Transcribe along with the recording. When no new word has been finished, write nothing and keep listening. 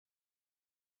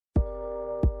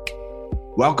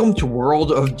Welcome to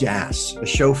World of DaaS, a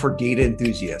show for data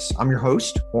enthusiasts. I'm your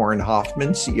host, Warren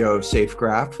Hoffman, CEO of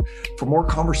SafeGraph. For more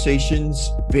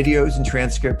conversations, videos, and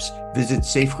transcripts, visit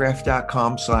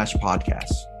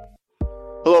safegraph.com/podcasts.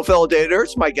 Hello, fellow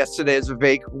daters. My guest today is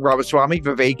Vivek Ramaswamy.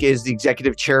 Vivek is the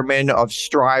executive chairman of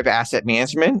Strive Asset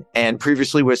Management and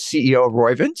previously was CEO of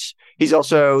Roivant. He's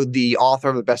also the author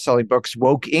of the best-selling books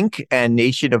Woke Inc. and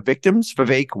Nation of Victims.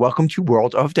 Vivek, welcome to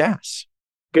World of DaaS.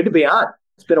 Good to be on.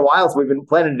 It's been a while since we've been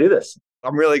planning to do this.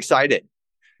 I'm really excited.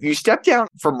 You stepped down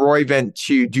from Roivant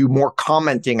to do more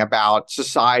commenting about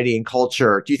society and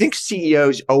culture. Do you think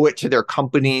CEOs owe it to their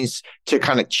companies to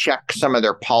kind of check some of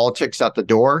their politics at the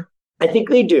door? I think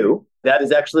they do. That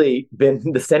has actually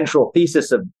been the central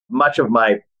thesis of much of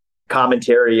my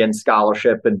commentary and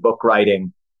scholarship and book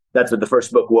writing. That's what the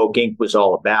first book, Woke Inc., was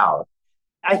all about.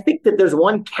 I think that there's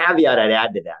one caveat I'd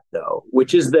add to that, though,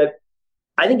 which is that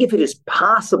I think if it is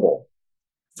possible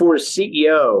for a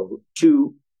CEO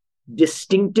to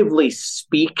distinctively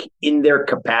speak in their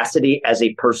capacity as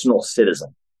a personal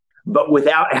citizen, but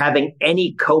without having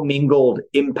any commingled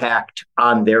impact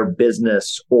on their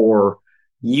business or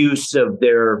use of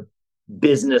their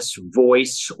business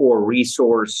voice or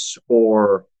resource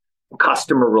or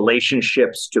customer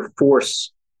relationships to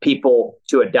force people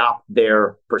to adopt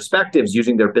their perspectives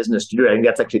using their business to do it, I think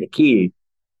that's actually the key.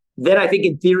 Then I think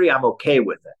in theory, I'm okay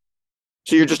with it.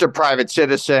 So you're just a private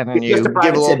citizen and you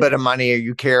give a little bit of money or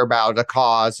you care about a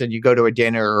cause and you go to a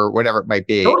dinner or whatever it might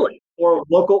be. Totally. Or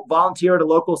volunteer at a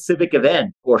local civic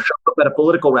event or show up at a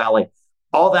political rally.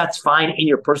 All that's fine in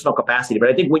your personal capacity. But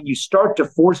I think when you start to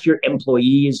force your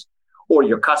employees or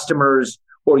your customers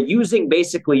or using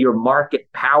basically your market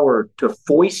power to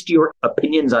foist your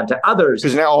opinions onto others.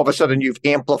 Because now all of a sudden you've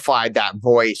amplified that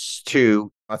voice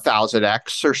to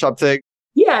 1000x or something.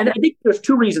 Yeah, and I think there's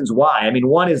two reasons why. I mean,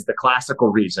 one is the classical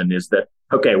reason is that,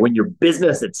 okay, when your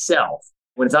business itself,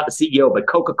 when it's not the CEO, but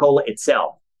Coca-Cola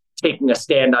itself, taking a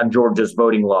stand on Georgia's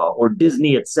voting law, or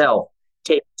Disney itself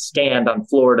taking a stand on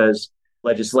Florida's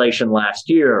legislation last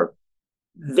year,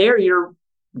 there you're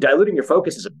diluting your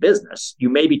focus as a business. You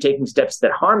may be taking steps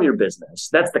that harm your business.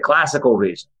 That's the classical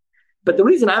reason. But the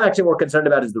reason I'm actually more concerned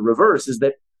about is the reverse, is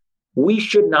that we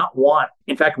should not want,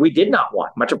 in fact, we did not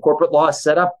want, much of corporate law is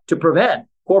set up to prevent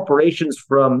corporations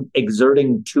from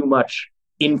exerting too much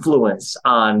influence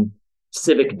on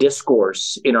civic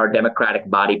discourse in our democratic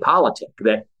body politic,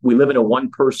 that we live in a one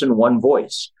person, one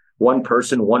voice, one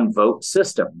person, one vote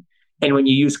system. And when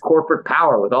you use corporate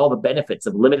power with all the benefits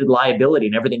of limited liability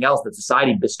and everything else that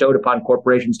society bestowed upon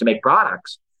corporations to make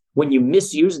products, when you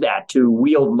misuse that to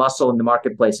wield muscle in the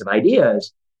marketplace of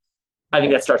ideas, I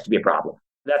think that starts to be a problem.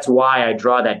 That's why I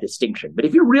draw that distinction. But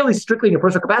if you're really strictly in your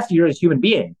personal capacity, you're a human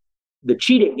being. The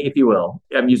cheating, if you will,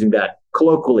 I'm using that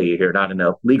colloquially here, not in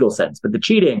a legal sense, but the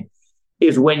cheating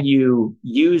is when you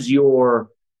use your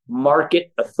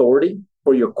market authority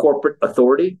or your corporate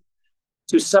authority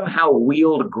to somehow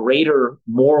wield greater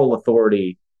moral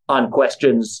authority on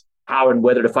questions, how and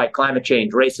whether to fight climate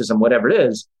change, racism, whatever it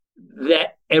is,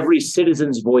 that every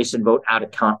citizen's voice and vote out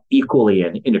account equally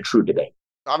in a true debate.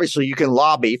 Obviously, you can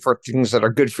lobby for things that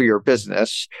are good for your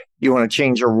business. You want to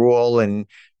change a rule in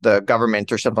the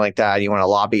government or something like that. You want to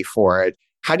lobby for it.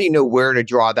 How do you know where to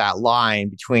draw that line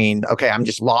between, okay, I'm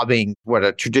just lobbying what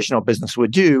a traditional business would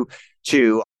do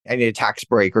to I need a tax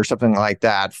break or something like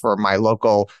that for my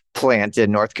local plant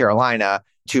in North Carolina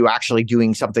to actually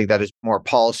doing something that is more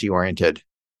policy oriented?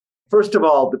 First of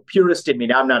all, the purist in me,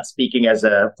 now I'm not speaking as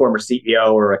a former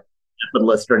CEO or a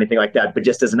capitalist or anything like that, but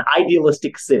just as an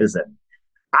idealistic citizen.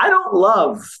 I don't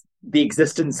love the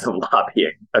existence of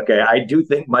lobbying. Okay. I do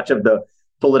think much of the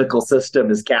political system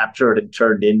is captured and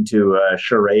turned into a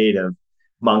charade of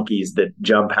monkeys that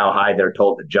jump how high they're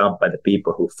told to jump by the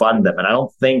people who fund them. And I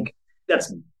don't think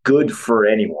that's good for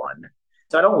anyone.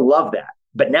 So I don't love that.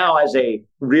 But now as a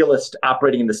realist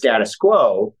operating in the status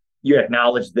quo, you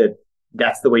acknowledge that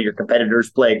that's the way your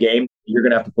competitors play a game. You're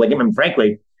going to have to play a game. And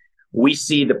frankly, we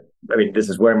see this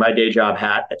is wearing my day job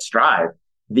hat at Strive,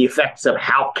 the effects of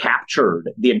how captured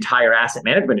the entire asset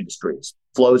management industry is,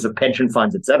 flows of pension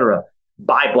funds, et cetera,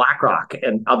 by BlackRock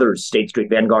and others, State Street,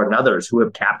 Vanguard, and others who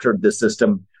have captured the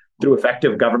system through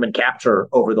effective government capture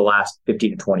over the last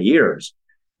 15 to 20 years.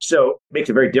 So it makes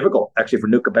it very difficult, actually, for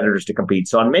new competitors to compete.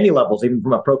 So on many levels, even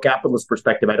from a pro-capitalist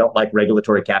perspective, I don't like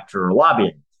regulatory capture or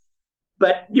lobbying.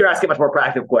 But you're asking a much more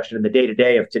practical question in the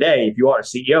day-to-day of today. If you are a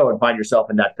CEO and find yourself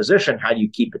in that position, how do you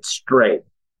keep it straight?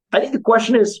 I think the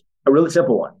question is a really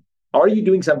simple one. Are you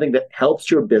doing something that helps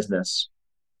your business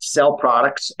sell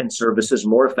products and services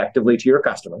more effectively to your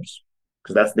customers?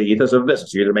 Because that's the ethos of a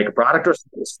business. You either make a product or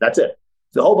service. That's it.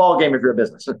 It's the whole ball game if you're a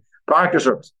business. Product or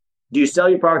service. Do you sell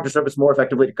your product or service more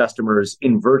effectively to customers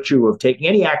in virtue of taking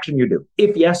any action you do?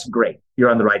 If yes, great. You're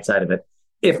on the right side of it.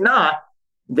 If not,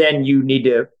 then you need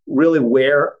to really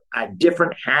wear a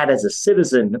different hat as a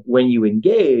citizen when you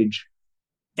engage.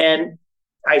 And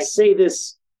I say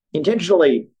this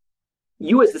intentionally.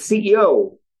 You as the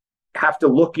CEO have to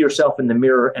look yourself in the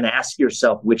mirror and ask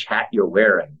yourself which hat you're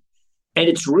wearing. And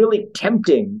it's really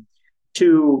tempting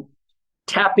to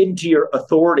tap into your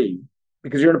authority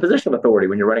because you're in a position of authority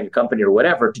when you're running a company or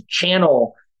whatever, to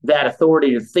channel that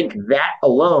authority, to think that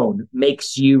alone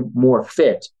makes you more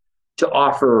fit to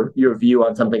offer your view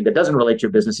on something that doesn't relate to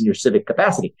your business in your civic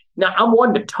capacity. Now, I'm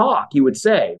one to talk, you would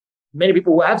say. Many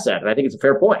people who have said it, I think it's a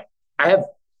fair point. I have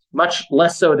much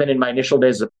less so than in my initial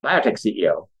days as a biotech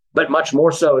CEO, but much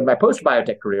more so in my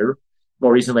post-biotech career.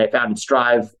 More recently, I founded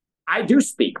Strive. I do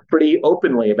speak pretty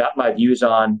openly about my views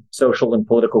on social and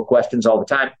political questions all the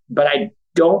time, but I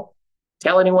don't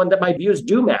tell anyone that my views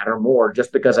do matter more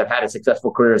just because I've had a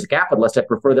successful career as a capitalist. I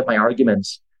prefer that my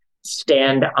arguments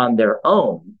stand on their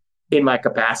own in my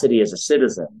capacity as a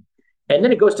citizen. And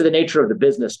then it goes to the nature of the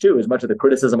business too. As much of the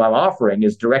criticism I'm offering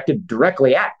is directed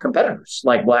directly at competitors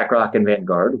like BlackRock and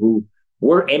Vanguard, who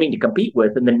we're aiming to compete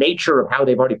with. And the nature of how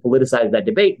they've already politicized that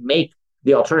debate make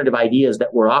the alternative ideas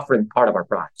that we're offering part of our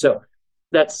product. So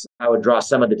that's how I would draw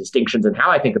some of the distinctions in how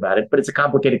I think about it. But it's a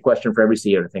complicated question for every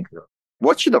CEO to think through.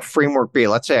 What should the framework be?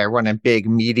 Let's say I run a big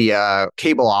media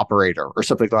cable operator or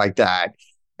something like that,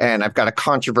 and I've got a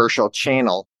controversial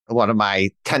channel. One of my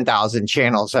 10,000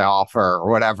 channels I offer or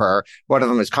whatever, one of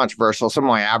them is controversial. Some of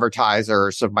my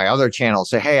advertisers of my other channels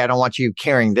say, hey, I don't want you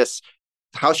carrying this.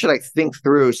 How should I think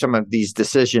through some of these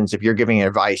decisions if you're giving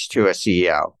advice to a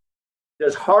CEO?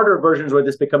 There's harder versions where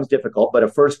this becomes difficult, but a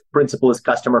first principle is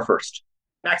customer first.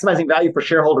 Maximizing value for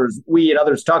shareholders, we and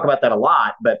others talk about that a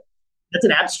lot, but that's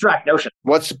an abstract notion.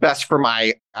 What's best for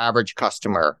my average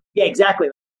customer? Yeah, exactly.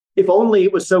 If only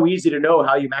it was so easy to know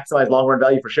how you maximize long-run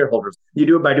value for shareholders. You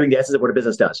do it by doing the essence of what a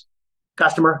business does.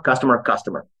 Customer, customer,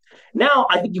 customer. Now,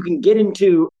 I think you can get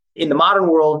into, in the modern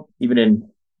world, even in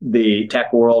the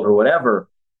tech world or whatever,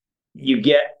 you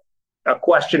get a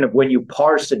question of when you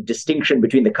parse a distinction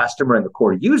between the customer and the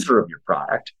core user of your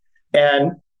product.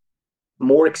 And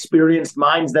more experienced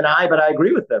minds than I, but I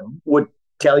agree with them, would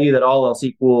tell you that all else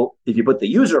equal, if you put the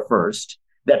user first,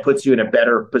 that puts you in a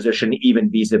better position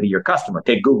even vis-a-vis your customer.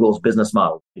 Take Google's business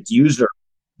model. Its user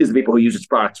is the people who use its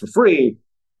products for free.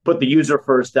 Put the user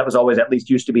first. That was always, at least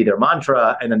used to be, their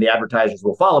mantra, and then the advertisers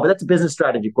will follow. But that's a business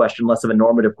strategy question, less of a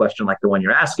normative question like the one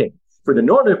you're asking. For the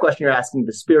normative question you're asking,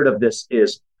 the spirit of this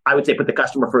is, I would say, put the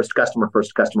customer first, customer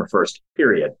first, customer first,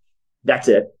 period. That's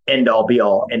it. End all, be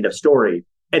all, end of story.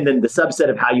 And then the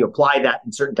subset of how you apply that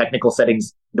in certain technical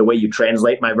settings, the way you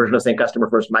translate my version of saying customer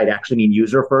first might actually mean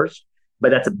user first. But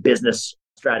that's a business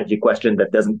strategy question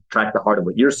that doesn't track the heart of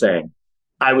what you're saying.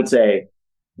 I would say,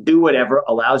 do whatever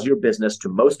allows your business to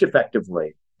most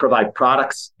effectively provide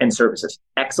products and services,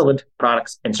 excellent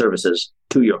products and services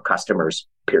to your customers,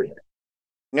 period.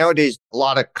 Nowadays, a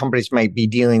lot of companies might be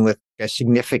dealing with a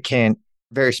significant,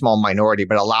 very small minority,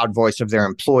 but a loud voice of their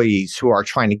employees who are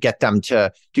trying to get them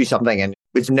to do something. And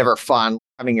it's never fun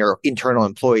having your internal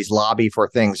employees lobby for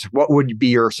things. What would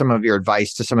be some of your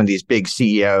advice to some of these big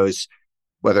CEOs,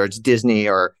 whether it's Disney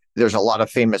or there's a lot of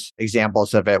famous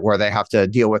examples of it where they have to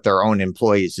deal with their own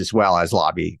employees as well as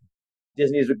lobby?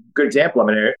 Disney is a good example. I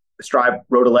mean, Strive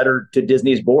wrote a letter to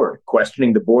Disney's board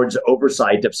questioning the board's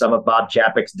oversight of some of Bob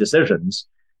Chapek's decisions.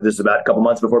 This is about a couple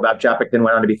months before Bob Chapek then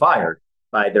went on to be fired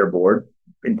by their board,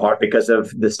 in part because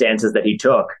of the stances that he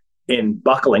took in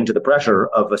buckling to the pressure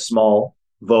of a small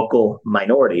vocal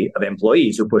minority of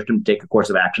employees who pushed him to take a course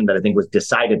of action that I think was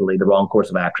decidedly the wrong course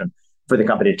of action for the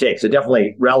company to take. So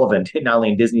definitely relevant, not only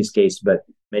in Disney's case, but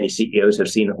many CEOs have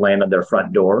seen it land on their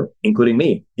front door, including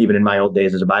me, even in my old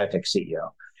days as a biotech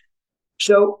CEO.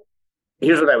 So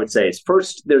here's what I would say is,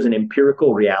 first, there's an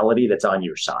empirical reality that's on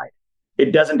your side.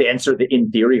 It doesn't answer the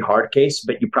in theory hard case,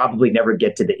 but you probably never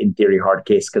get to the in theory hard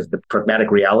case because the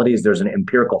pragmatic reality is there's an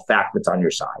empirical fact that's on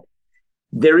your side.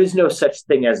 There is no such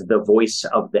thing as the voice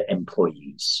of the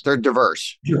employees. They're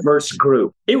diverse. Diverse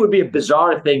group. It would be a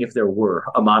bizarre thing if there were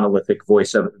a monolithic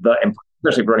voice of the employees,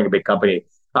 especially running a big company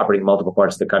operating in multiple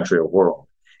parts of the country or world.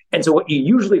 And so what you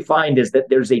usually find is that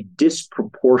there's a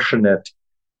disproportionate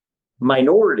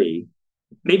minority,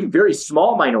 maybe very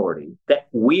small minority, that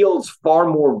wields far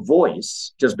more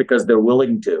voice just because they're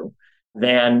willing to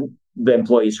than the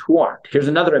employees who aren't. Here's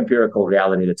another empirical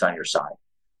reality that's on your side.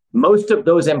 Most of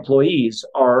those employees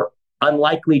are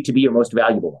unlikely to be your most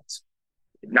valuable ones.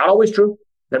 Not always true.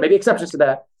 There may be exceptions to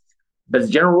that. But as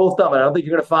a general rule of thumb, I don't think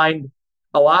you're going to find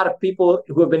a lot of people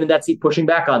who have been in that seat pushing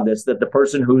back on this, that the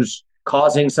person who's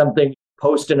causing something,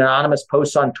 post an anonymous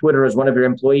post on Twitter as one of your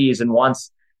employees and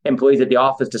wants employees at the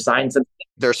office to sign something.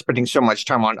 They're spending so much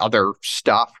time on other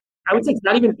stuff. I would say it's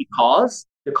not even because.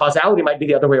 The causality might be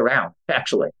the other way around,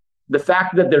 actually. The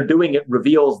fact that they're doing it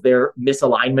reveals their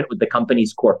misalignment with the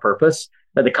company's core purpose,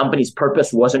 that the company's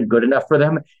purpose wasn't good enough for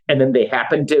them. And then they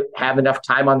happen to have enough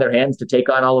time on their hands to take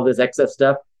on all of this excess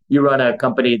stuff. You run a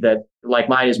company that, like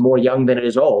mine, is more young than it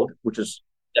is old, which is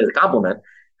a compliment,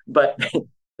 but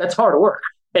that's hard work.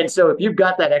 And so if you've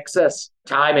got that excess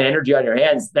time and energy on your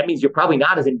hands, that means you're probably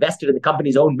not as invested in the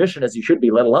company's own mission as you should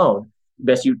be, let alone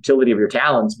best utility of your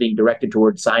talents being directed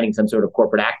towards signing some sort of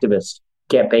corporate activist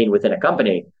campaign within a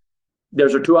company.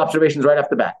 Those are two observations right off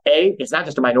the bat. A, it's not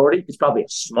just a minority, it's probably a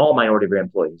small minority of your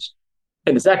employees.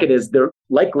 And the second is they're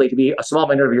likely to be a small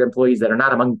minority of your employees that are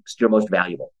not amongst your most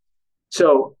valuable.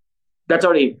 So that's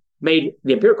already made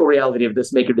the empirical reality of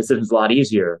this make your decisions a lot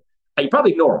easier. And you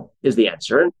probably ignore them is the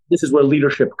answer. And this is where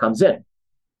leadership comes in.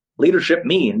 Leadership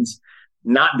means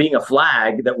not being a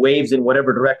flag that waves in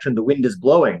whatever direction the wind is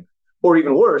blowing, or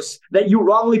even worse, that you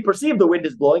wrongly perceive the wind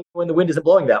is blowing when the wind isn't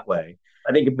blowing that way.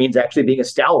 I think it means actually being a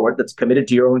stalwart that's committed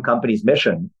to your own company's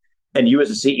mission. And you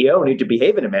as a CEO need to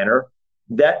behave in a manner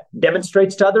that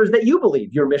demonstrates to others that you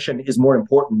believe your mission is more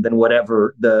important than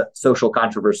whatever the social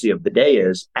controversy of the day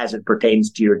is as it pertains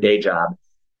to your day job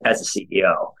as a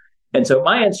CEO. And so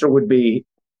my answer would be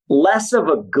less of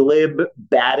a glib,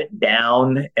 bat it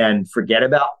down and forget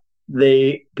about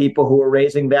the people who are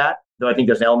raising that. Though I think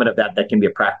there's an element of that can be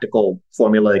a practical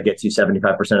formula that gets you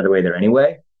 75% of the way there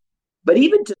anyway. But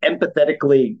even to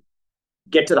empathetically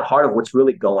get to the heart of what's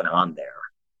really going on there.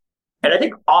 And I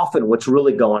think often what's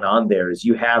really going on there is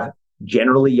you have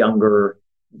generally younger,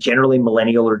 generally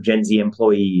millennial or Gen Z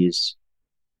employees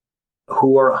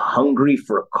who are hungry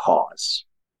for a cause.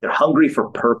 They're hungry for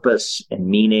purpose and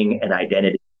meaning and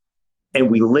identity.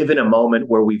 And we live in a moment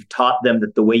where we've taught them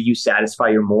that the way you satisfy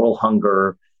your moral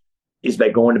hunger is by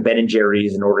going to Ben and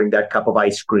Jerry's and ordering that cup of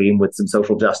ice cream with some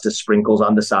social justice sprinkles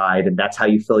on the side. And that's how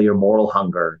you fill your moral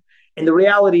hunger. And the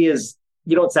reality is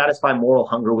you don't satisfy moral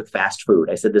hunger with fast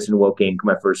food. I said this in Woke Inc.,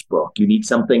 my first book. You need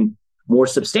something more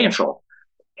substantial.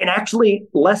 And actually,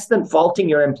 less than faulting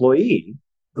your employee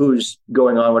who's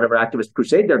going on whatever activist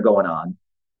crusade they're going on,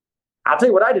 I'll tell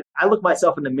you what I did. I looked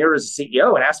myself in the mirror as a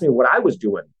CEO and asked me what I was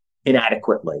doing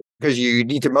inadequately. Because you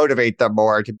need to motivate them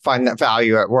more to find that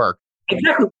value at work.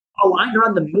 Exactly. Aligned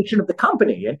around the mission of the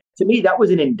company. And to me, that was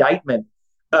an indictment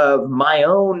of my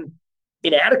own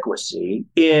inadequacy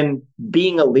in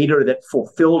being a leader that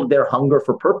fulfilled their hunger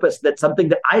for purpose. That's something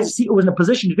that I as a CEO was in a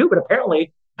position to do, but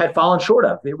apparently had fallen short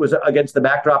of. It was against the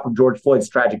backdrop of George Floyd's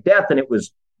tragic death, and it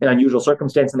was an unusual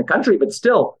circumstance in the country. But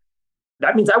still,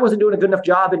 that means I wasn't doing a good enough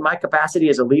job in my capacity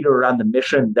as a leader around the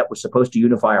mission that was supposed to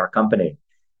unify our company.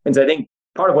 And so I think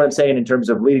part of what I'm saying in terms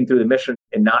of leading through the mission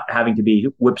and not having to be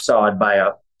whipsawed by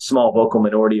a small vocal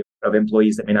minority of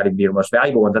employees that may not even be your most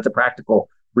valuable ones, that's a practical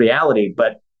reality.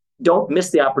 But don't miss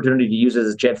the opportunity to use it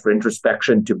as a chance for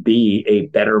introspection to be a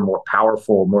better, more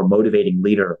powerful, more motivating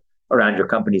leader around your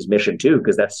company's mission too,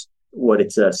 because that's what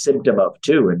it's a symptom of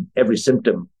too. And every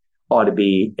symptom ought to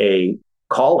be a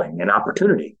calling, an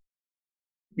opportunity.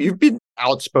 You've been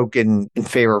outspoken in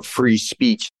favor of free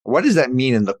speech. What does that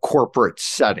mean in the corporate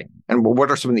setting? And what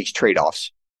are some of these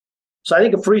trade-offs? So I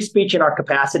think of free speech in our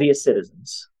capacity as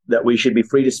citizens, that we should be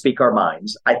free to speak our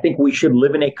minds. I think we should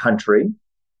live in a country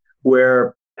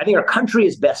where I think our country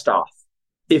is best off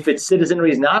if its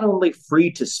citizenry is not only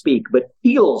free to speak, but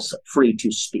feels free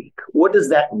to speak. What does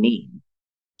that mean?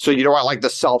 So you don't want like the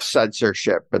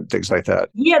self-censorship and things like that?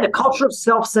 Yeah, the culture of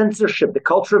self-censorship, the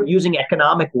culture of using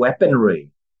economic weaponry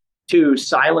to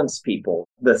silence people,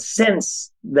 the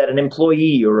sense that an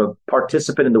employee or a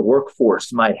participant in the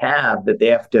workforce might have that they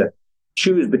have to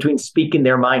choose between speaking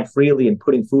their mind freely and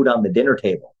putting food on the dinner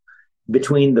table,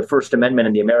 between the First Amendment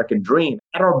and the American dream.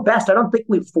 At our best, I don't think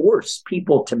we force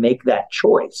people to make that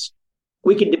choice.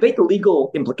 We can debate the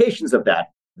legal implications of that.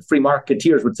 The free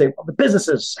marketeers would say, well, the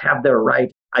businesses have their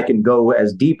right. I can go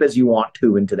as deep as you want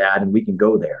to into that, and we can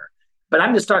go there. But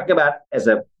I'm just talking about as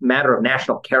a matter of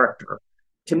national character.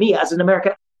 To me, as an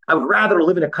American, I would rather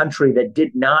live in a country that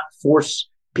did not force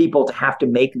people to have to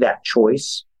make that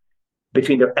choice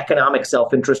between their economic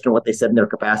self-interest and what they said in their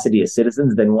capacity as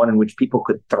citizens than one in which people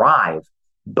could thrive,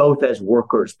 both as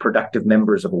workers, productive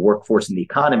members of a workforce in the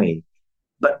economy,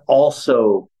 but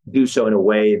also do so in a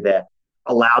way that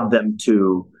allowed them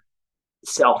to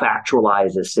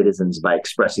self-actualize as citizens by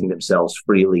expressing themselves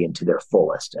freely and to their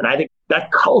fullest. And I think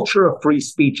that culture of free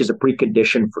speech is a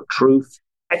precondition for truth.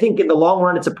 I think in the long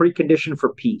run, it's a precondition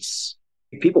for peace.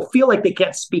 If people feel like they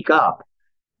can't speak up,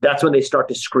 that's when they start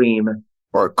to scream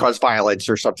or cause violence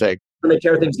or something. When they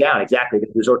tear things down, exactly. They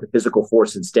resort to physical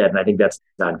force instead. And I think that's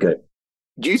not good.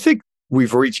 Do you think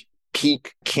we've reached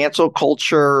peak cancel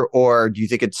culture, or do you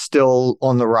think it's still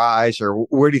on the rise, or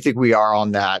where do you think we are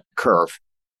on that curve?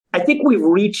 I think we've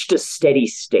reached a steady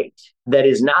state that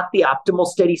is not the optimal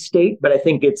steady state, but I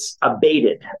think it's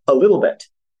abated a little bit.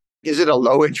 Is it a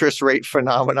low interest rate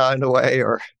phenomena in a way,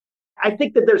 or? I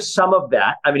think that there's some of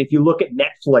that. I mean, if you look at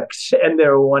Netflix and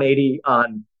their 180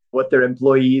 on what their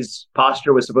employees'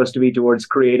 posture was supposed to be towards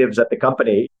creatives at the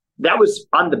company, that was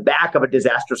on the back of a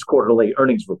disastrous quarterly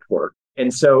earnings report.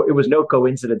 And so it was no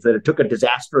coincidence that it took a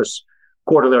disastrous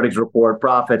quarterly earnings report,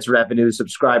 profits, revenue,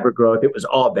 subscriber growth. It was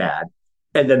all bad.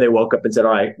 And then they woke up and said,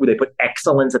 all right, they put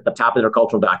excellence at the top of their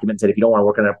cultural document and said, if you don't want to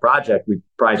work on a project, we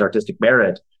prize artistic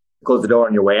merit, close the door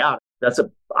on your way out. That's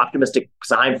an optimistic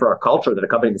sign for our culture that a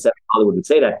company that said Hollywood would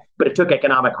say that. But it took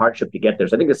economic hardship to get there.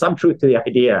 So I think there's some truth to the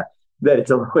idea that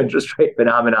it's a low interest rate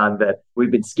phenomenon, that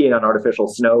we've been skiing on artificial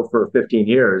snow for 15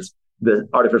 years. The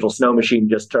artificial snow machine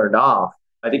just turned off.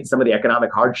 I think some of the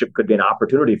economic hardship could be an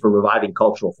opportunity for reviving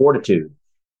cultural fortitude.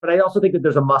 But I also think that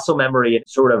there's a muscle memory and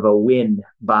sort of a win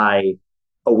by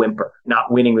a whimper,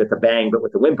 not winning with a bang, but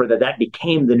with a whimper, that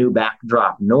became the new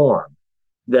backdrop norm,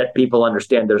 that people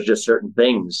understand there's just certain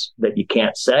things that you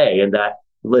can't say. And that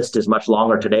list is much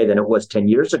longer today than it was 10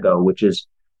 years ago, which is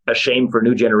a shame for a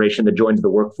new generation that joins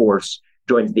the workforce,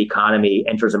 joins the economy,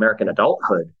 enters American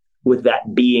adulthood, with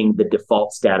that being the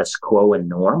default status quo and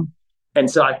norm. And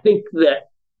so I think that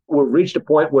we've reached a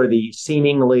point where the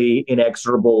seemingly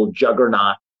inexorable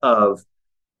juggernaut of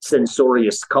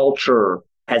censorious culture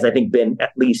has, I think, been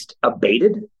at least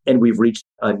abated, and we've reached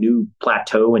a new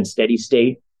plateau and steady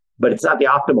state, but it's not the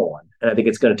optimal one. And I think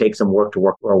it's going to take some work to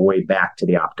work our way back to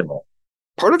the optimal.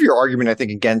 Part of your argument, I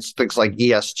think, against things like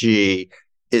ESG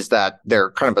is that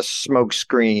they're kind of a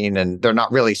smokescreen and they're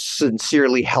not really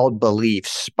sincerely held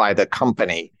beliefs by the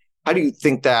company. How do you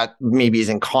think that maybe is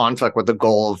in conflict with the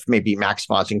goal of maybe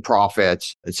maximizing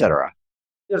profits, et cetera?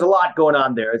 There's a lot going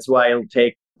on there. It's why it'll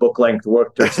take book length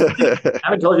work to I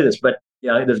haven't told you this, but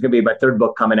there's going to be my third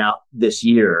book coming out this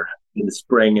year in the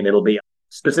spring, and it'll be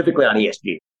specifically on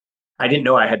ESG. I didn't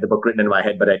know I had the book written in my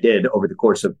head, but I did over the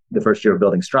course of the first year of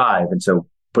building Strive. And so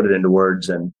put it into words,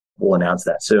 and we'll announce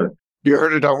that soon. You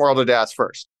heard it on World of DaaS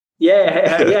first.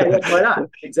 Yeah, why not?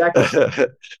 Exactly.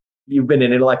 You've been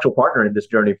an intellectual partner in this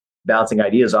journey, bouncing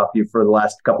ideas off you for the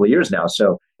last couple of years now.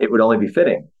 So it would only be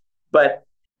fitting. But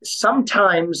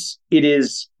sometimes it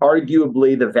is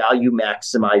arguably the value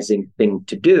maximizing thing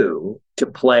to do to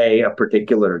play a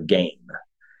particular game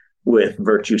with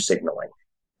virtue signaling.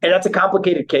 And that's a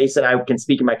complicated case, and I can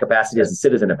speak in my capacity as a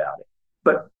citizen about it.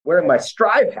 But wearing my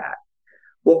Strive hat,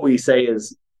 what we say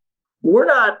is we're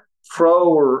not pro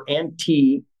or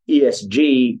anti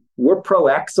ESG, we're pro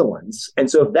excellence. And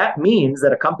so if that means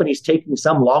that a company is taking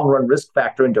some long run risk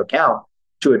factor into account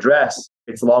to address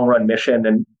its long run mission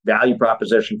and value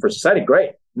proposition for society,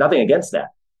 great. Nothing against that.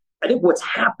 I think what's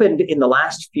happened in the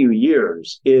last few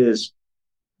years is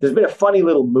there's been a funny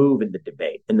little move in the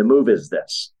debate. And the move is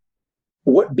this.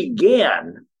 What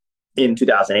began in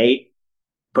 2008,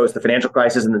 post the financial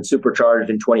crisis, and then supercharged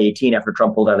in 2018 after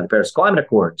Trump pulled out of the Paris Climate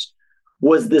Accords,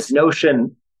 was this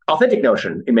notion, authentic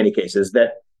notion in many cases,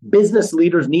 that business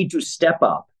leaders need to step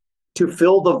up to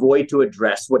fill the void to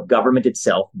address what government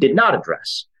itself did not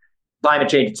address, climate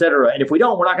change, et cetera. And if we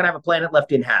don't, we're not going to have a planet left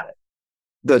to inhabit.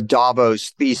 The Davos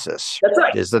thesis. That's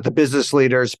right. Is that the business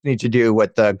leaders need to do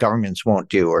what the governments won't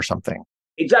do or something.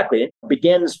 Exactly. It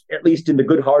begins, at least in the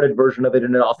good-hearted version of it,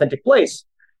 in an authentic place.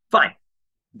 Fine.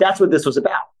 That's what this was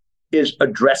about, is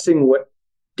addressing what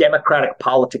democratic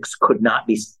politics could not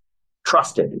be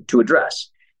trusted to address.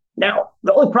 Now,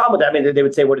 the only problem with that, I mean, they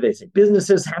would say, what do they say?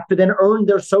 Businesses have to then earn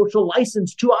their social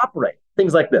license to operate.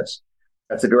 Things like this.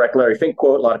 That's a direct Larry Fink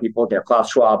quote. A lot of people,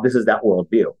 Klaus Schwab, this is that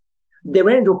worldview. They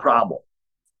ran into a problem.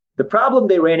 The problem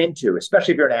they ran into,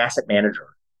 especially if you're an asset manager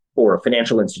or a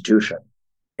financial institution,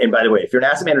 and by the way, if you're an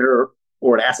asset manager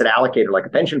or an asset allocator like a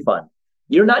pension fund,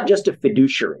 you're not just a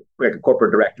fiduciary, like a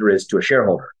corporate director is to a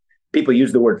shareholder. People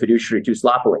use the word fiduciary too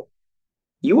sloppily.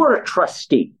 You are a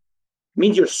trustee. It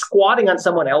means you're squatting on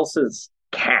someone else's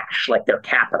cash, like their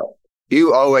capital.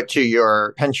 You owe it to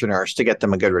your pensioners to get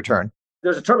them a good return.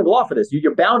 There's a term in the law for this.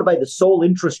 You're bound by the sole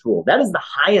interest rule. That is the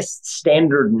highest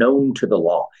standard known to the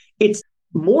law. It's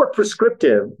more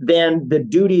prescriptive than the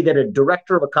duty that a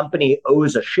director of a company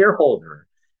owes a shareholder.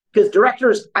 Because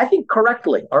directors, I think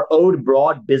correctly, are owed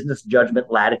broad business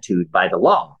judgment latitude by the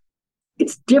law.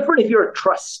 It's different if you're a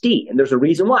trustee, and there's a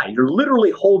reason why. You're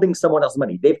literally holding someone else's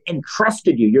money. They've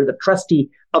entrusted you. You're the trustee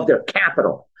of their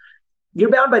capital. you're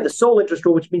bound by the sole interest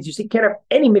rule, which means you can't have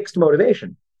any mixed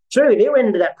motivation. So anyway, they ran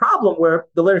into that problem where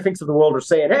the Larry Finks of the world are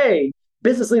saying, hey,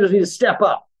 business leaders need to step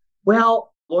up.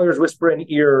 Well, lawyers whisper in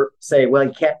ear say, well,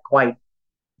 you can't quite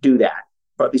do that,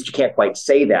 or at least you can't quite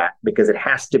say that because it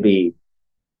has to be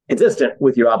consistent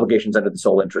with your obligations under the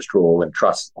sole interest rule and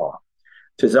trust law.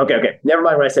 So it's okay, never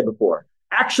mind what I said before.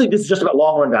 Actually, this is just about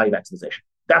long run value maximization.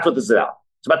 That's what this is about.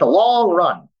 It's about the long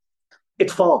run.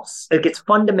 It's false. It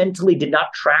fundamentally did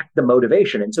not track the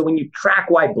motivation. And so when you track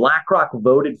why BlackRock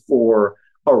voted for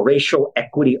a racial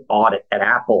equity audit at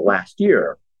Apple last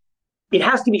year, it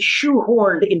has to be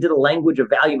shoehorned into the language of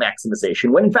value maximization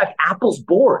when in fact Apple's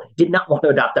board did not want to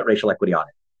adopt that racial equity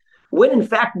audit. When in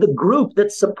fact the group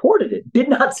that supported it did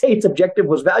not say its objective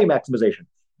was value maximization.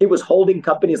 It was holding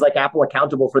companies like Apple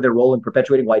accountable for their role in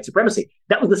perpetuating white supremacy.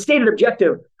 That was the stated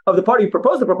objective of the party who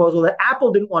proposed the proposal that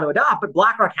Apple didn't want to adopt, but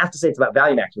BlackRock has to say it's about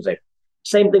value maximization.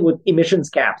 Same thing with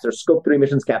emissions caps or scope 3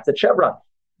 emissions caps at Chevron.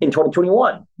 In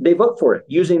 2021, they vote for it,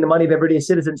 using the money of everyday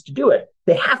citizens to do it.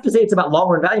 They have to say it's about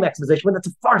long-run value maximization, but that's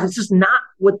a farce. It's just not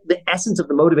what the essence of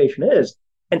the motivation is.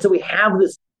 And so we have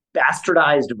this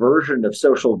bastardized version of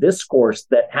social discourse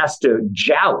that has to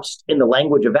joust in the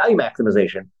language of value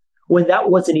maximization when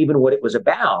that wasn't even what it was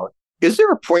about. Is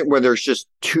there a point where there's just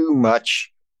too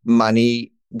much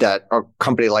money that a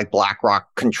company like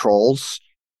BlackRock controls?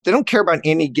 They don't care about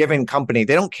any given company.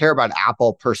 They don't care about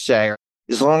Apple per se.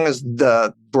 As long as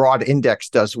the broad index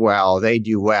does well, they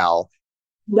do well.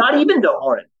 Not even though,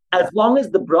 Oren. As long as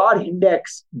the broad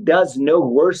index does no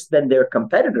worse than their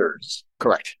competitors.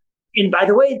 Correct. And by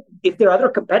the way, if their other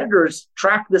competitors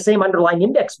track the same underlying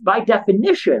index, by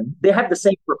definition, they have the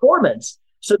same performance.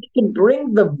 So they can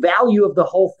bring the value of the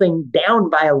whole thing down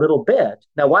by a little bit.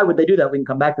 Now, why would they do that? We can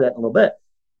come back to that in a little bit.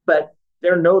 But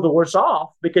they're the worse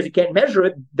off because you can't measure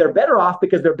it. They're better off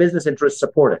because their business interests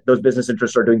support it. Those business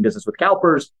interests are doing business with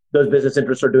CalPERS. Those business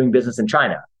interests are doing business in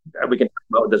China. We can talk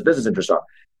about what those business interests are.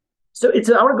 So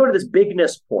I want to go to this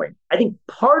bigness point. I think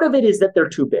part of it is that they're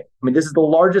too big. I mean, this is the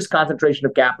largest concentration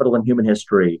of capital in human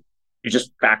history. It's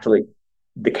just factually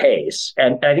the case.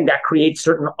 And I think that creates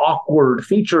certain awkward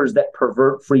features that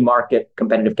pervert free market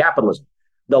competitive capitalism.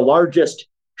 The largest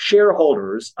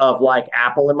shareholders of like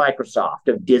Apple and Microsoft,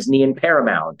 of Disney and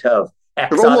Paramount, of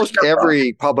Exxon, of almost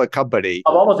every public company.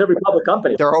 Of almost every public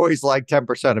company. They're always like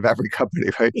 10% of every company,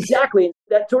 right? Exactly.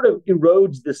 That sort of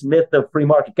erodes this myth of free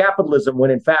market capitalism when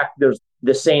in fact there's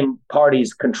the same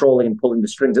parties controlling and pulling the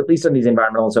strings, at least on these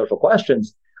environmental and social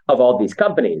questions of all these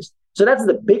companies. So that's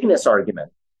the bigness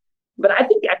argument. But I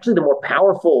think actually the more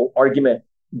powerful argument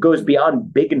goes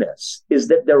beyond bigness, is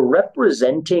that they're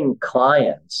representing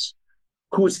clients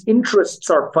whose interests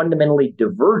are fundamentally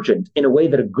divergent in a way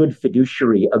that a good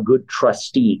fiduciary, a good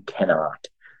trustee cannot.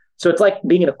 So it's like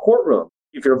being in a courtroom.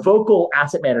 If you're a vocal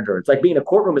asset manager, it's like being in a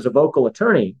courtroom as a vocal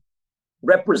attorney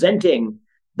representing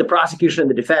the prosecution and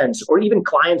the defense, or even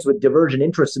clients with divergent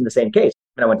interests in the same case.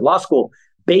 When I went to law school,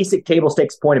 basic table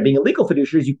stakes point of being a legal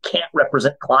fiduciary is you can't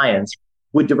represent clients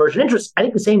with divergent interests. I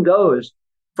think the same goes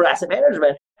for asset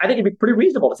management. I think it'd be pretty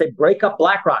reasonable to say break up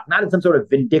BlackRock, not in some sort of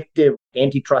vindictive,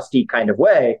 antitrusty kind of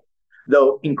way,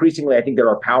 though increasingly I think there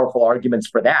are powerful arguments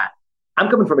for that. I'm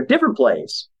coming from a different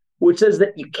place, which says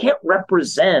that you can't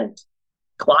represent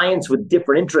clients with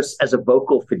different interests as a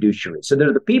vocal fiduciary. So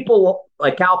there's the people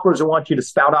like CalPERS who want you to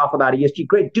spout off about ESG.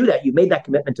 Great, do that. You made that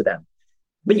commitment to them.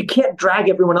 But you can't drag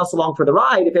everyone else along for the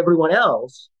ride if everyone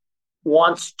else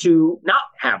wants to not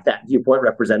have that viewpoint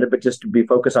represented, but just to be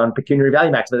focused on pecuniary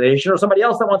value maximization, or somebody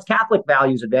else that wants Catholic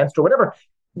values advanced or whatever.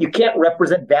 You can't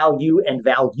represent value and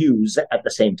values at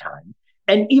the same time.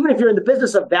 And even if you're in the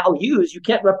business of values, you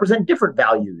can't represent different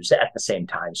values at the same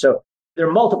time. So there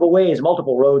are multiple ways,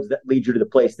 multiple roads that lead you to the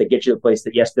place that get you to the place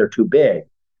that, yes, they're too big.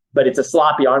 But it's a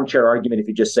sloppy armchair argument if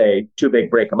you just say, too big,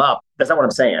 break them up. That's not what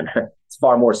I'm saying. It's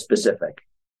far more specific.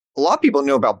 A lot of people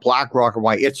know about BlackRock and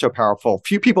why it's so powerful.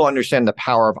 Few people understand the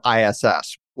power of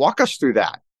ISS. Walk us through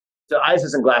that. So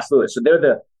ISS and Glass Lewis, so they're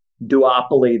the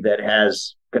duopoly that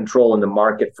has control in the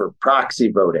market for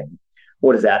proxy voting.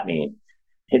 What does that mean?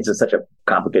 It's such a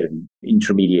complicated,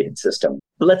 intermediated system.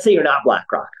 But let's say you're not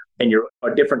BlackRock and you're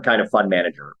a different kind of fund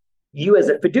manager. You as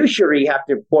a fiduciary have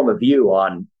to form a view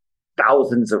on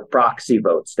thousands of proxy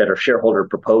votes that are shareholder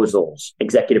proposals,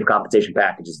 executive compensation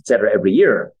packages, et cetera, every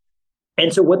year.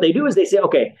 And so what they do is they say,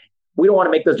 okay, we don't want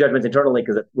to make those judgments internally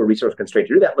because we're resource constrained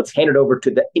to do that. Let's hand it over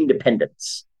to the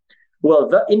independents. Well,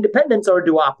 the independents are a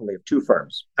duopoly of two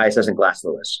firms, ISS and Glass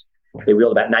Lewis. They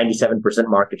wield about 97%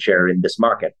 market share in this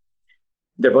market.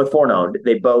 They're both foreign-owned.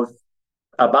 They both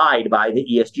abide by the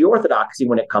ESG orthodoxy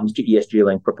when it comes to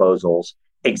ESG-linked proposals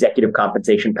executive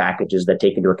compensation packages that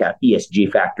take into account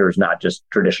ESG factors, not just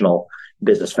traditional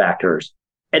business factors.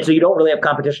 And so you don't really have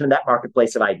competition in that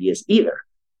marketplace of ideas either.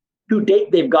 To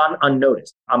date, they've gone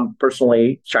unnoticed. I'm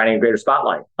personally shining a greater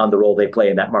spotlight on the role they play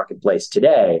in that marketplace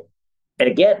today. And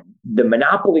again, the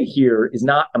monopoly here is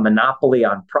not a monopoly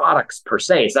on products per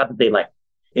se. It's not that they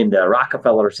in the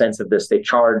Rockefeller sense of this, they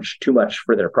charge too much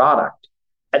for their product.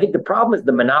 I think the problem is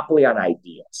the monopoly on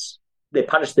ideas. They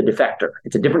punish the defector.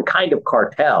 It's a different kind of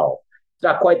cartel. It's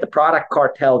not quite the product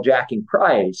cartel jacking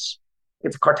price.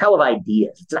 It's a cartel of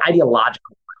ideas. It's an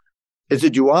ideological. It's a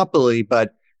duopoly,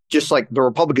 but just like the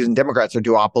Republicans and Democrats are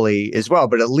duopoly as well,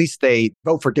 but at least they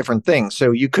vote for different things.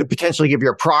 So you could potentially give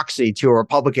your proxy to a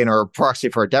Republican or a proxy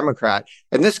for a Democrat.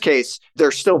 In this case,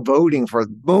 they're still voting for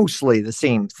mostly the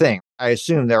same thing. I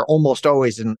assume they're almost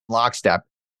always in lockstep.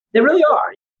 They really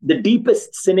are. The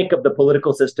deepest cynic of the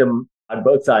political system on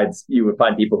both sides, you would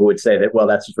find people who would say that, well,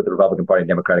 that's just what the Republican Party and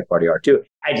Democratic Party are too.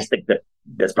 I just think that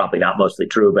that's probably not mostly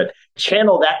true, but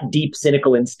channel that deep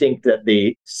cynical instinct that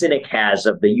the cynic has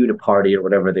of the uniparty or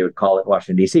whatever they would call it in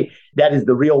Washington, D.C. That is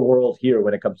the real world here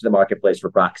when it comes to the marketplace for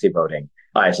proxy voting,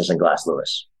 ISS and Glass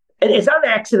Lewis. And it's not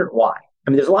an accident why. I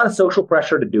mean, there's a lot of social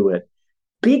pressure to do it.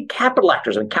 Big capital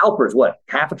actors, I mean, CalPERS,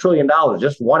 $500 billion,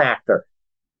 just one actor.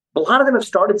 A lot of them have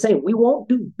started saying, we won't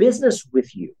do business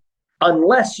with you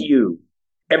unless you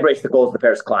embrace the goals of the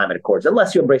Paris Climate Accords,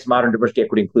 unless you embrace modern diversity,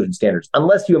 equity, inclusion standards,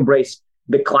 unless you embrace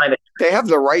the climate. They have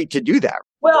the right to do that.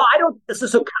 Well, I don't.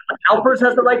 So CalPERS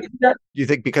has the right to do that. Do you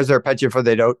think because they're a pension fund,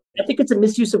 they don't? I think it's a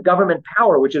misuse of government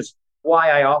power, which is why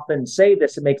I often say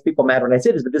this. It makes people mad when I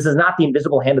say this, but this is not the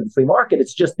invisible hand of the free market.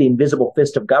 It's just the invisible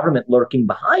fist of government lurking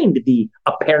behind the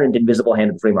apparent invisible hand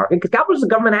of the free market, because CalPERS is a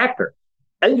government actor.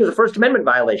 I think there's a First Amendment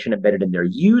violation embedded in there,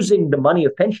 using the money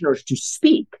of pensioners to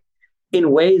speak in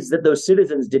ways that those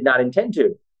citizens did not intend to.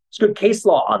 There's good case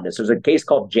law on this. There's a case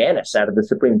called Janus out of the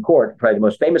Supreme Court, probably the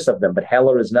most famous of them, but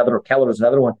Keller is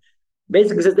another one.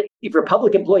 Basically says that if you're a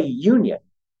public employee union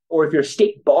or if you're a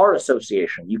state bar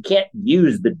association, you can't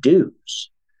use the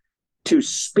dues to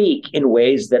speak in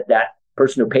ways that that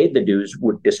person who paid the dues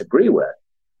would disagree with.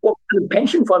 Well,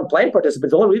 pension fund plan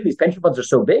participants, the only reason these pension funds are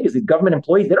so big is these government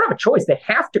employees, they don't have a choice. They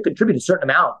have to contribute a certain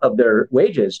amount of their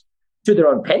wages to their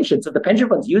own pension. So if the pension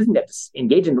fund's using that to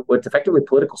engage in what's effectively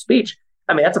political speech,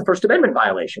 I mean, that's a First Amendment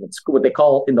violation. It's what they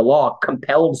call in the law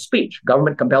compelled speech.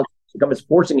 Government compelled. The government's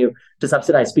forcing you to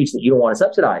subsidize speech that you don't want to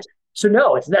subsidize. So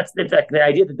no, it's like the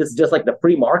idea that this is just like the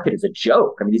free market is a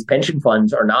joke. I mean, these pension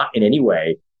funds are not in any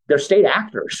way, they're state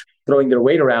actors throwing their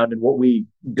weight around in what we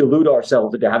delude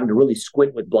ourselves into having to really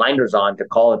squint with blinders on to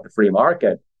call it the free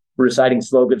market. We're reciting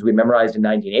slogans we memorized in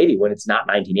 1980 when it's not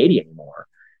 1980 anymore.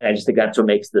 And I just think that's what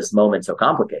makes this moment so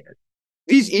complicated.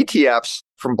 These ETFs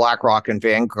from BlackRock and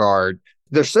Vanguard,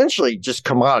 they're essentially just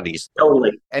commodities.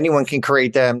 Totally. Anyone can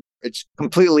create them. It's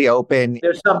completely open.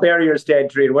 There's some barriers to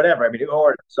entry and whatever. I mean,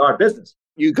 or it's our business.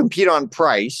 You compete on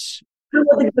price.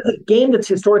 It's a game that's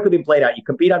historically been played out. You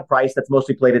compete on price. That's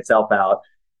mostly played itself out.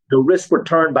 The risk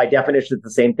return, by definition, is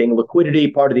the same thing.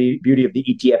 Liquidity, part of the beauty of the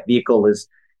ETF vehicle is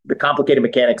the complicated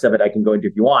mechanics of it I can go into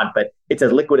if you want, but it's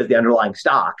as liquid as the underlying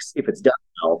stocks if it's done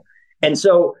well. And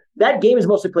so that game is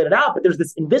mostly played it out, but there's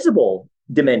this invisible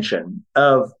dimension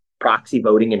of proxy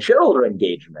voting and shareholder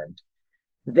engagement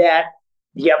that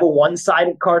you have a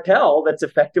one-sided cartel that's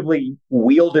effectively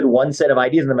wielded one set of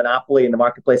ideas in the monopoly in the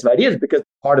marketplace of ideas, because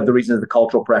part of the reason is the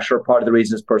cultural pressure, part of the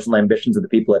reason is personal ambitions of the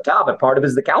people at top, but part of it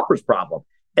is the CalPERS problem.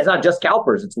 It's not just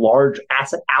CalPERS, it's large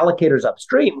asset allocators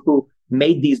upstream who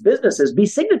made these businesses be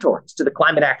signatories to the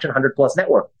Climate Action 100+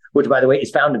 network, which, by the way,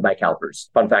 is founded by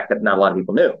CalPERS. Fun fact that not a lot of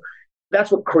people knew.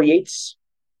 That's what creates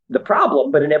the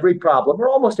problem. But in every problem, or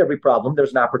almost every problem,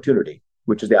 there's an opportunity,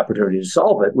 which is the opportunity to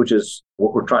solve it, which is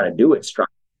what we're trying to do at Strive.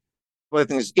 One of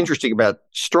the things interesting about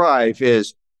Strive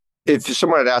is if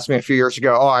someone had asked me a few years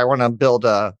ago, I want to build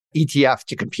a ETF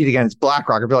to compete against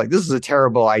BlackRock, I'd be like, this is a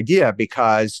terrible idea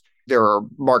because they're a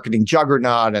marketing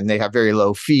juggernaut and they have very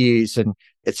low fees and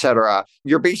et cetera.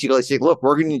 You're basically saying, look,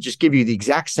 we're going to just give you the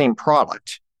exact same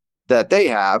product that they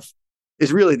have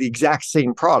is really the exact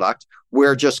same product.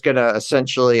 We're just going to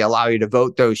essentially allow you to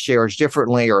vote those shares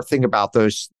differently or think about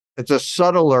those. It's a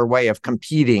subtler way of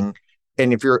competing.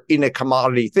 And if you're in a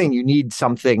commodity thing, you need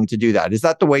something to do that. Is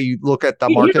that the way you look at the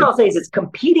market? What I'll say is it's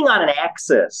competing on an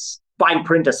axis, fine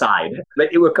print aside,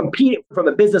 but it would compete from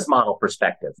a business model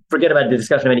perspective. Forget about the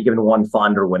discussion of any given one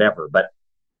fund or whatever, but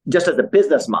just as a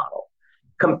business model,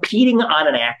 competing on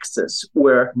an axis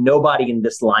where nobody in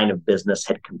this line of business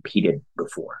had competed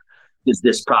before. Is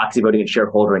this proxy voting and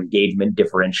shareholder engagement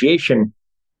differentiation,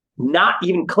 not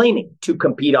even claiming to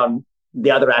compete on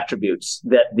the other attributes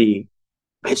that the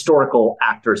historical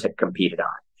actors had competed on.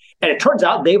 And it turns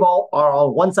out they've all are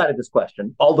on one side of this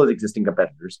question, all those existing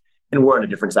competitors, and we're on a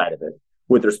different side of it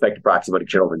with respect to proxy voting,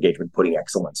 shareholder engagement, putting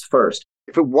excellence first.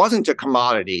 If it wasn't a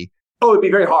commodity, it'd be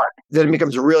very hard. Then it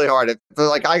becomes really hard. If,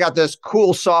 like, I got this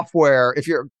cool software, if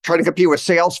you're trying to compete with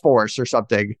Salesforce or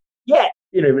something. Yeah.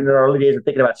 In our early days of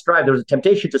thinking about Strive, there was a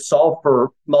temptation to solve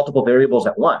for multiple variables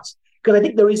at once. Because I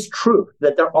think there is truth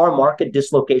that there are market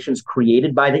dislocations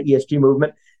created by the ESG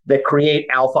movement that create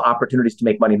alpha opportunities to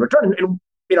make money in return. And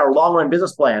in our long-run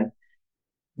business plan,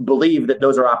 believe that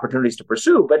those are opportunities to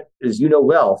pursue. But as you know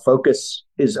well, focus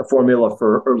is a formula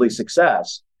for early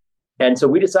success. And so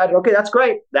we decided, okay, that's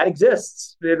great. That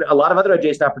exists. There are a lot of other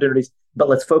adjacent opportunities, but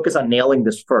let's focus on nailing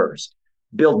this first.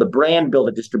 Build the brand, build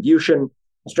a distribution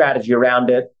strategy around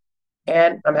it.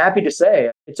 And I'm happy to say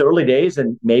it's early days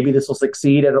and maybe this will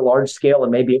succeed at a large scale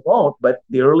and maybe it won't. But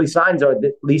the early signs are that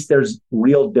at least there's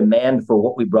real demand for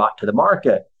what we brought to the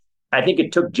market. I think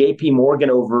it took JP Morgan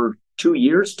over 2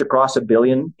 years to cross $1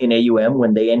 billion in AUM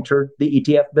when they entered the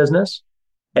ETF business.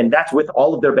 And that's with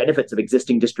all of their benefits of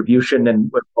existing distribution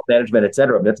and management, et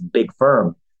cetera. That's a big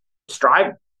firm.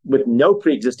 Strive, with no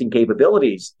pre-existing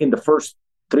capabilities, in the first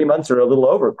 3 months or a little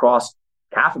over, crossed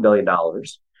 $500 million.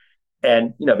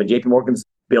 And, when JP Morgan's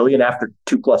billion after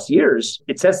 2+ years,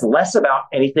 it says less about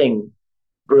anything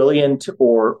brilliant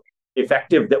or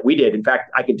effective that we did. In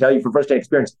fact, I can tell you from firsthand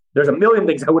experience, there's a million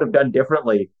things I would have done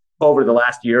differently over the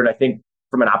last year. And I think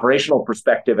from an operational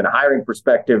perspective and a hiring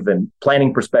perspective and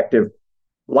planning perspective,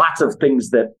 lots of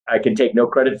things that I can take no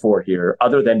credit for here,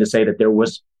 other than to say that there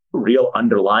was real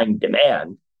underlying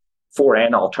demand for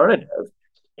an alternative.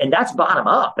 And that's bottom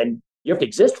up. And you have to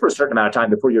exist for a certain amount of time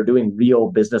before you're doing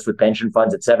real business with pension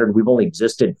funds, et cetera. And we've only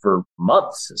existed for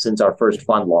months since our first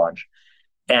fund launch.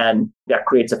 And that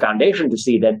creates a foundation to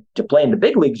see that to play in the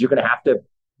big leagues, you're going to have to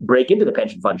break into the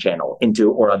pension fund channel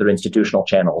or other institutional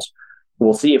channels.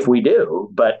 We'll see if we do.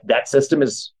 But that system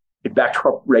is, back to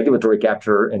our regulatory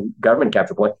capture and government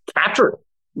capture point, captured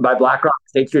by BlackRock,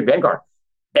 State Street, Vanguard,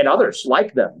 and others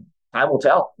like them. Time will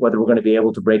tell whether we're going to be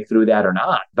able to break through that or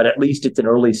not. But at least it's an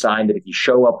early sign that if you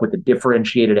show up with a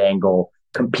differentiated angle,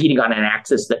 competing on an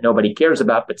axis that nobody cares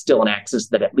about, but still an axis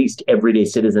that at least everyday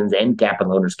citizens and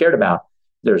capital owners cared about,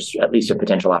 there's at least a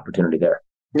potential opportunity there.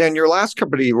 Now, in your last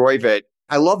company, Roivant,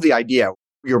 I love the idea.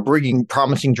 You're bringing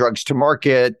promising drugs to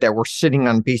market that were sitting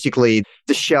on basically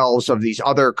the shelves of these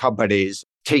other companies,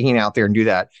 taking it out there and do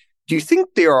that. Do you think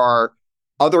there are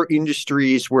other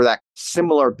industries where that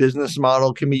similar business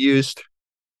model can be used?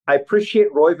 I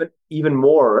appreciate Roivant even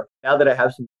more now that I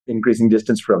have some increasing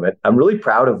distance from it. I'm really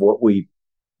proud of what we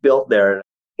built there.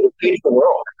 It changed the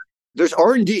world. There's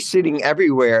R&D sitting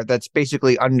everywhere that's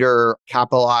basically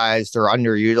undercapitalized or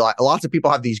underutilized. Lots of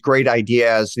people have these great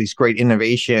ideas, these great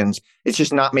innovations. It's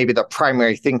just not maybe the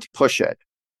primary thing to push it.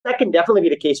 That can definitely be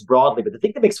the case broadly, but the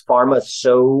thing that makes pharma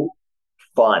so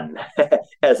fun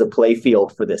as a play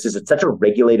field for this is it's such a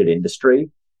regulated industry,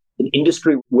 an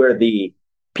industry where the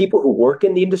people who work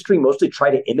in the industry mostly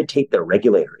try to imitate their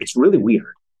regulator. It's really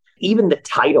weird. Even the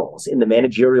titles in the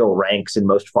managerial ranks in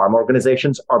most pharma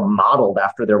organizations are modeled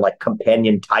after their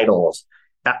companion titles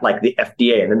at the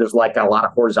FDA. And then there's a lot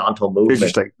of horizontal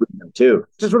movement with them too.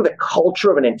 It's just sort of the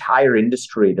culture of an entire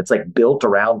industry that's built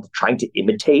around trying to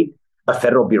imitate a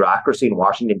federal bureaucracy in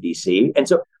Washington, D.C. And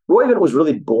so Roivant was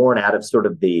really born out of sort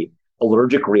of the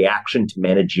allergic reaction to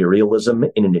managerialism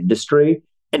in an industry.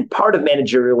 And part of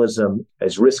managerialism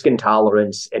is risk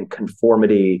intolerance and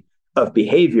conformity of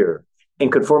behavior.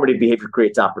 And conformity of behavior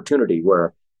creates opportunity,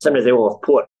 where sometimes they will have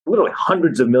put literally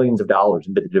hundreds of millions of dollars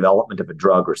into the development of a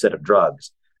drug or set of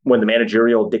drugs. When the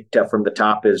managerial dicta from the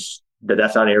top is that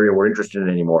that's not an area we're interested in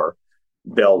anymore,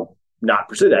 they'll not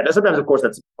pursue that. Now, sometimes, of course,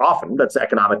 that's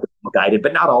economically guided,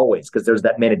 but not always, because there's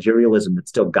that managerialism that's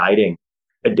still guiding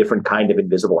a different kind of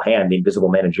invisible hand, the invisible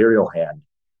managerial hand.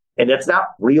 And that's not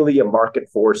really a market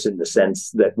force in the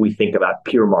sense that we think about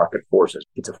pure market forces.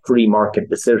 It's a free market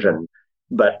decision,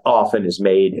 but often is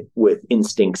made with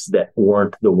instincts that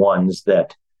weren't the ones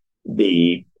that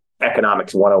the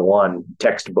Economics 101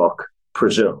 textbook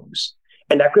presumes.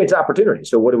 And that creates opportunity.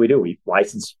 So what do? We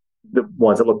license the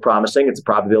ones that look promising. It's a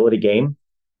probability game.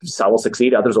 Some will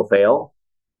succeed, others will fail.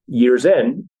 Years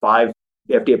in, 5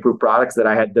 FDA-approved products that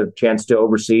I had the chance to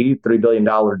oversee, $3 billion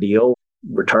deal,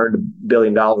 returned $1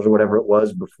 billion or whatever it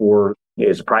was before it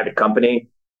was a private company.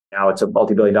 Now it's a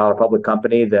multi-billion-dollar public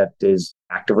company that is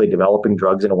actively developing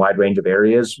drugs in a wide range of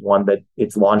areas. One that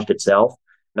it's launched itself,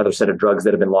 another set of drugs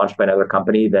that have been launched by another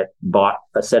company that bought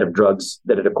a set of drugs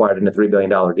that it acquired in a $3 billion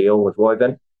deal with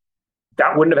Roivant.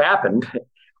 That wouldn't have happened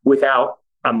without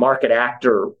a market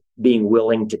actor being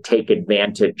willing to take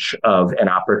advantage of an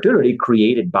opportunity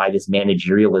created by this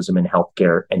managerialism in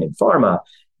healthcare and in pharma.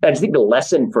 And I just think the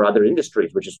lesson for other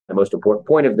industries, which is the most important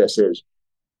point of this, is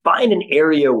find an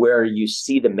area where you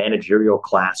see the managerial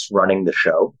class running the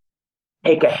show,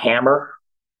 take a hammer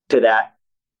to that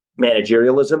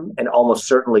managerialism, and almost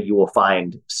certainly you will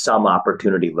find some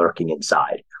opportunity lurking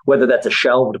inside. Whether that's a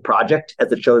shelved project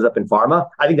as it shows up in pharma,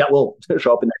 I think that will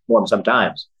show up in that form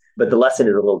sometimes. But the lesson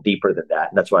is a little deeper than that.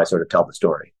 And that's why I sort of tell the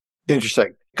story.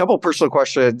 Interesting. A couple of personal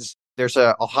questions. There's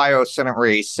a Ohio Senate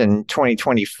race in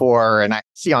 2024, and I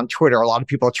see on Twitter a lot of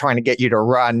people trying to get you to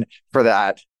run for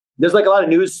that. There's like a lot of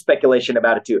news speculation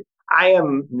about it too. I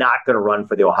am not going to run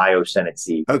for the Ohio Senate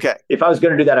seat. Okay. If I was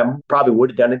going to do that, I probably would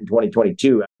have done it in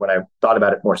 2022 when I thought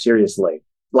about it more seriously.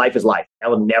 Life is life. I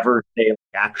will never say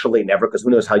actually never, because who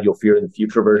knows how you'll feel in the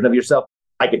future version of yourself.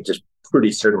 I could just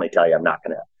pretty certainly tell you I'm not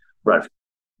going to run.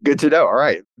 Good to know. All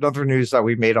right. Another news that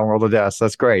we made on World of Deaths.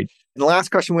 That's great. And the last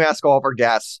question we ask all of our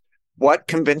guests, what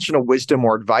conventional wisdom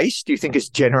or advice do you think is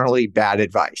generally bad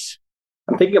advice?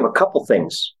 I'm thinking of a couple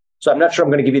things. So I'm not sure I'm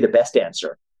going to give you the best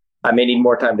answer. I may need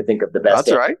more time to think of the best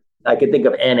answer. That's right. I could think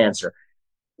of an answer.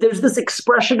 There's this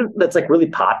expression that's like really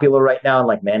popular right now in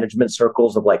like management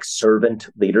circles of like servant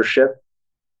leadership.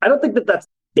 I don't think that that's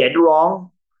dead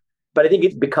wrong, but I think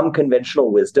it's become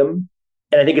conventional wisdom.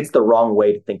 And I think it's the wrong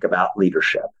way to think about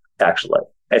leadership, actually,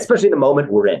 especially the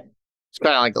moment we're in. It's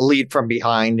kind of like a lead from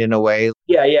behind in a way.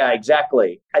 Yeah,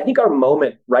 exactly. I think our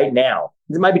moment right now,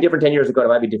 it might be different 10 years ago, it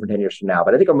might be different 10 years from now,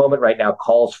 but I think our moment right now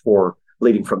calls for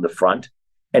leading from the front.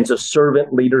 And so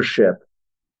servant leadership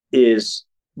is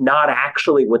not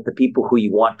actually what the people who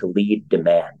you want to lead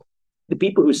demand. The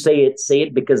people who say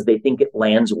it because they think it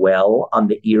lands well on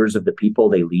the ears of the people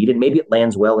they lead. And maybe it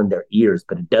lands well in their ears,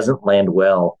 but it doesn't land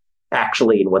well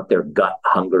actually in what their gut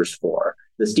hungers for.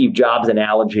 The Steve Jobs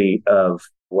analogy of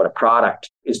what a product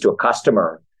is to a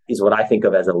customer is what I think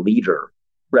of as a leader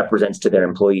represents to their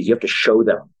employees. You have to show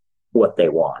them what they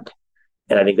want.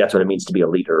 And I think that's what it means to be a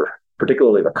leader,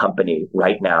 particularly of a company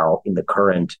right now in the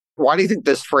current. Why do you think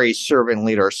this phrase servant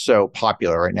leader is so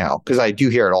popular right now? Because I do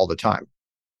hear it all the time.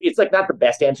 It's like not the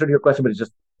best answer to your question, but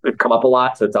it's come up a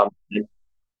lot. So it's on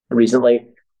recently.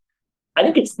 I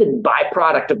think it's the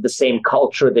byproduct of the same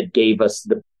culture that gave us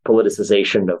the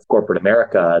politicization of corporate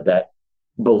America, that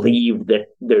believed that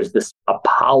there's this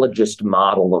apologist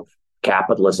model of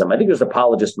capitalism. I think there's an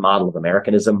apologist model of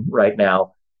Americanism right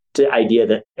now, to the idea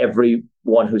that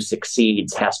everyone who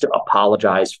succeeds has to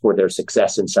apologize for their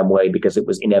success in some way because it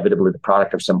was inevitably the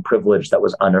product of some privilege that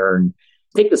was unearned.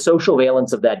 Take the social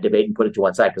valence of that debate and put it to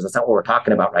one side, because that's not what we're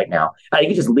talking about right now. I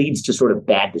think it just leads to sort of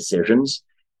bad decisions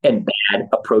and bad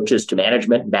approaches to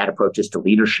management and bad approaches to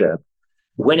leadership.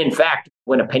 When in fact,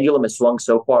 when a pendulum is swung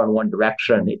so far in one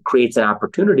direction, it creates an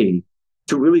opportunity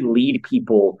to really lead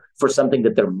people for something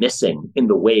that they're missing in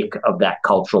the wake of that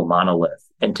cultural monolith.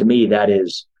 And to me, that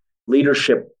is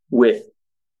leadership with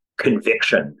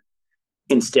conviction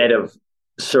instead of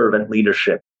servant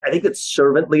leadership. I think that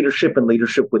servant leadership and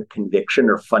leadership with conviction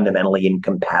are fundamentally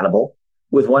incompatible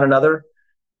with one another.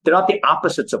 They're not the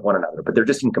opposites of one another, but they're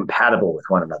just incompatible with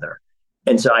one another.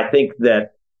 And so I think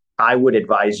that I would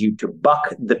advise you to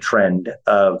buck the trend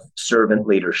of servant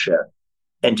leadership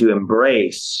and to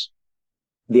embrace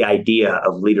the idea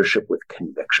of leadership with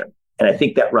conviction. And I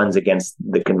think that runs against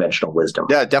the conventional wisdom.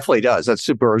 Yeah, it definitely does. That's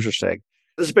super interesting.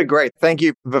 This has been great. Thank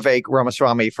you, Vivek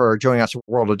Ramaswamy, for joining us at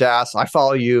World of DaaS. I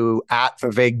follow you at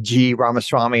Vivek G.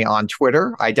 Ramaswamy on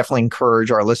Twitter. I definitely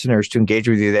encourage our listeners to engage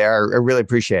with you there. I really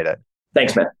appreciate it.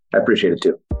 Thanks, man. I appreciate it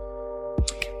too.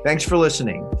 Thanks for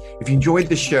listening. If you enjoyed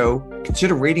the show,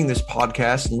 consider rating this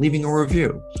podcast and leaving a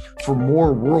review. For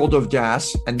more World of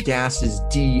DaaS, and DaaS is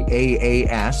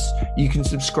D-A-A-S, you can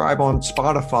subscribe on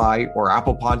Spotify or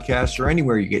Apple Podcasts or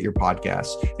anywhere you get your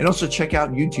podcasts. And also check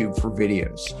out YouTube for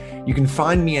videos. You can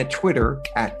find me at Twitter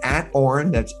at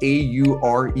Auren, that's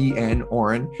A-U-R-E-N,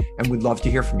 Auren, and we'd love to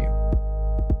hear from you.